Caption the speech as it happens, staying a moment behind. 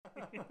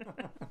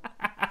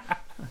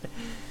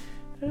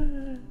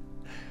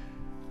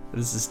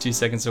This is 2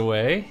 Seconds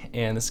Away,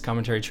 and this is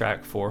commentary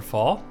track for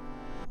Fall.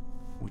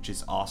 Which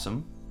is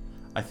awesome.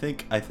 I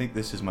think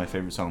this is my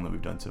favorite song that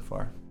we've done so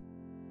far.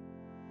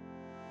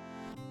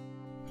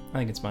 I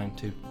think it's mine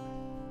too.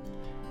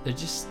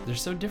 They're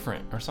so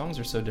different. Our songs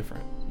are so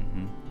different.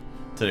 Mm-hmm.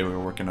 Today we were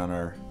working on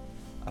a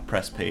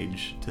press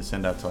page to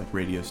send out to like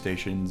radio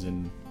stations,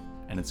 and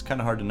it's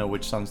kind of hard to know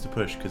which songs to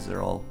push because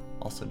they're all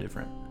so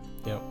different.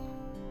 Yep.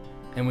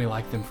 And we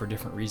like them for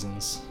different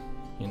reasons,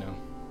 you know.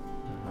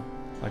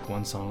 Like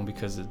one song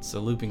because it's a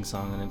looping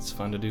song and it's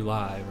fun to do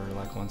live, or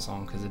like one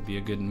song because it'd be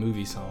a good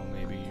movie song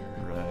maybe.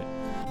 Or Right.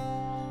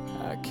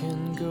 I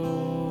can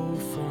go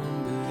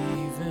from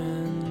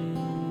believing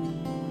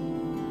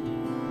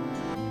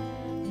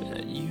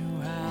that you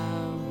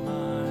have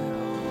my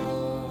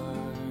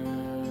heart.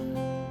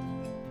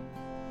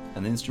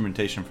 And the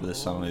instrumentation for this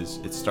song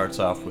it starts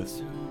off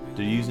with,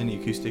 did you use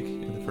any acoustic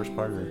in the first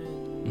part? Or?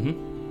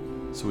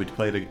 Mm-hmm. So we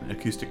played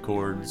acoustic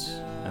chords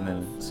and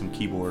then some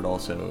keyboard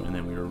also, and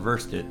then we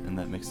reversed it, and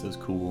that makes those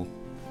cool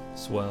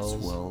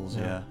Swells.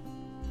 Yeah.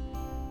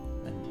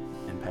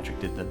 And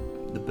Patrick did the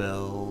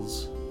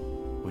bells,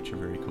 which are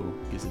very cool.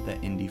 Gives it that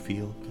indie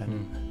feel, kind of.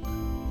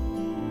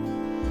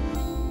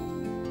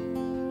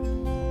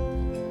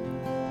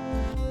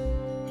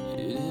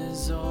 It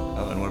is all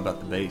Oh, and what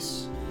about the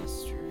bass?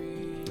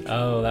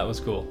 Oh, that was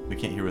cool. We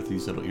can't hear with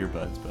these little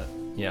earbuds, but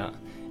Yeah.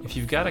 If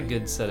you've got a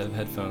good set of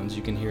headphones,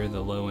 you can hear the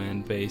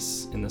low-end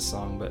bass in the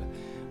song. But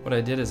what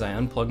I did is I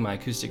unplugged my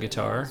acoustic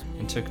guitar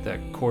and took that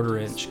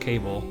 1/4-inch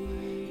cable,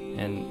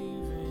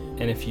 and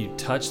if you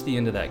touch the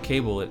end of that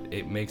cable,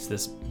 it makes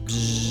this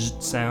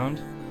bzzz sound.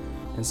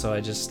 And so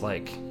I just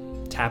like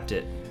tapped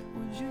it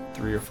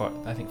 3 or 4,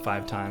 I think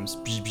 5 times.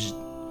 Bzzz, bzzz,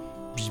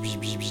 bzzz, bzzz,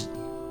 bzzz,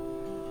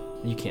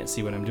 bzzz. You can't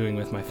see what I'm doing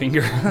with my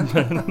finger.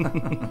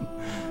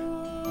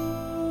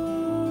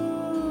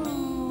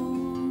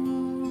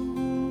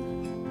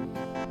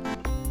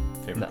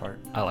 favorite part.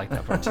 I like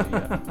that part too,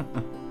 yeah.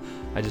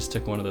 I just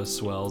took one of those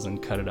swells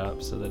and cut it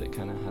up so that it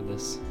kind of had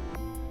this,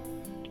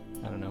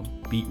 I don't know,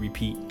 beat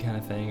repeat kind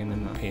of thing, and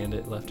then panned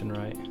it left and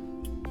right.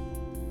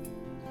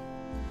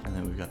 And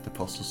then we've got the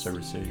Postal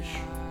Service-ish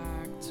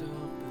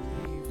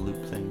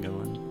loop thing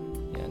going.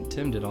 Yeah, and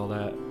Tim did all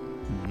that.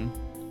 Mm-hmm.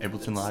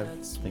 Ableton Live,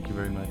 thank you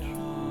very much.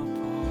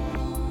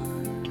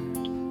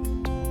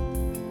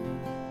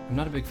 I'm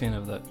not a big fan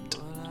of that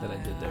I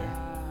did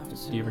there. Do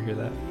you ever hear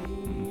that?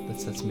 That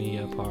sets me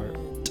apart.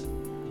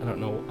 I don't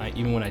know.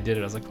 Even when I did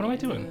it, I was like, what am I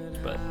doing?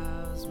 But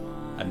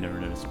I've never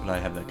noticed, but I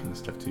have that kind of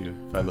stuff too.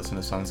 If I listen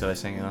to songs that I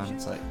sing it on,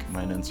 it's like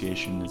my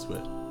enunciation is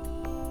what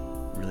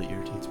really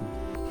irritates me.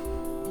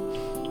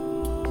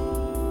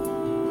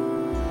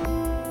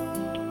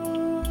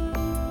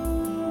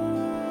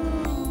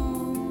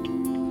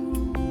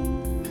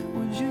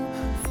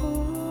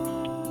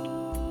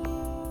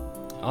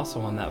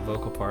 also on that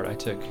vocal part,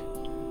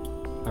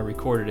 I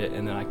recorded it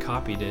and then I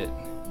copied it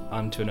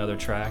onto another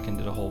track and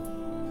did a whole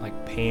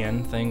like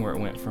pan thing where it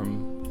went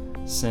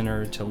from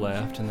center to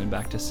left and then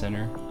back to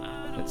center.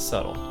 It's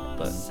subtle,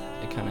 but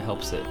it kind of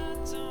helps it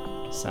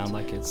sound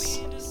like it's,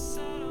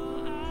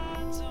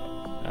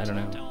 I don't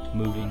know,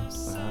 moving.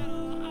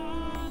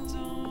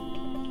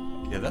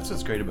 Yeah, that's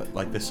what's great about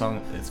like this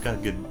song. It's got a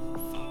good,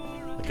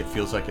 like it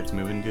feels like it's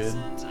moving good,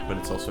 but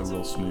it's also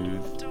real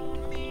smooth.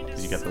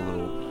 Cause you got the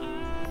little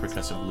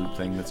percussive loop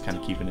thing that's kind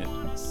of keeping it a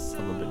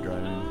little bit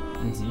driving.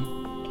 Mm-hmm.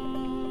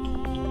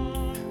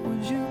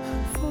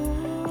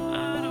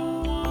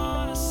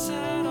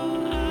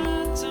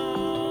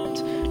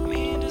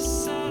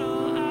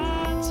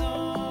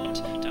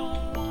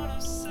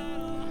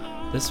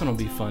 This one will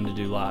be fun to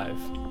do live,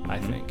 I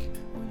think.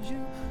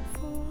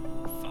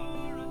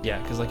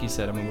 Yeah, because like you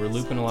said, I mean, we're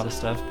looping a lot of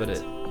stuff, but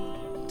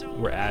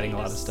we're adding a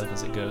lot of stuff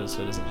as it goes,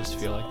 so it doesn't just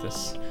feel like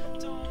this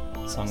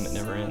song that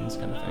never ends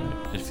kind of thing.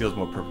 It feels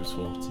more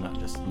purposeful. It's not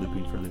just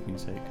looping for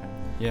looping's sake, kind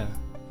of. Yeah.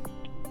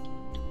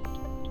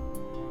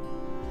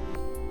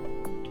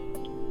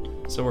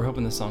 So we're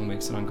hoping this song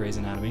makes it on Grey's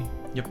Anatomy.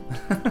 Yep.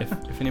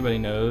 if anybody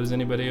knows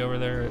anybody over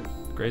there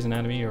at Grey's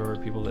Anatomy or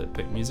people that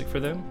pick music for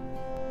them,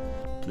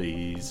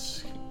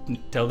 please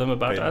tell them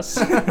about us.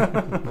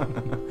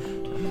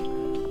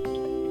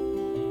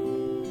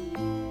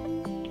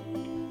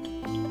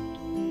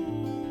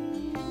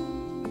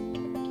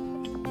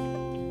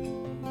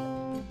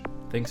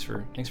 Thanks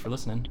for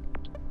listening.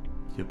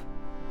 Yep.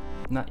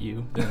 Not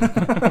you.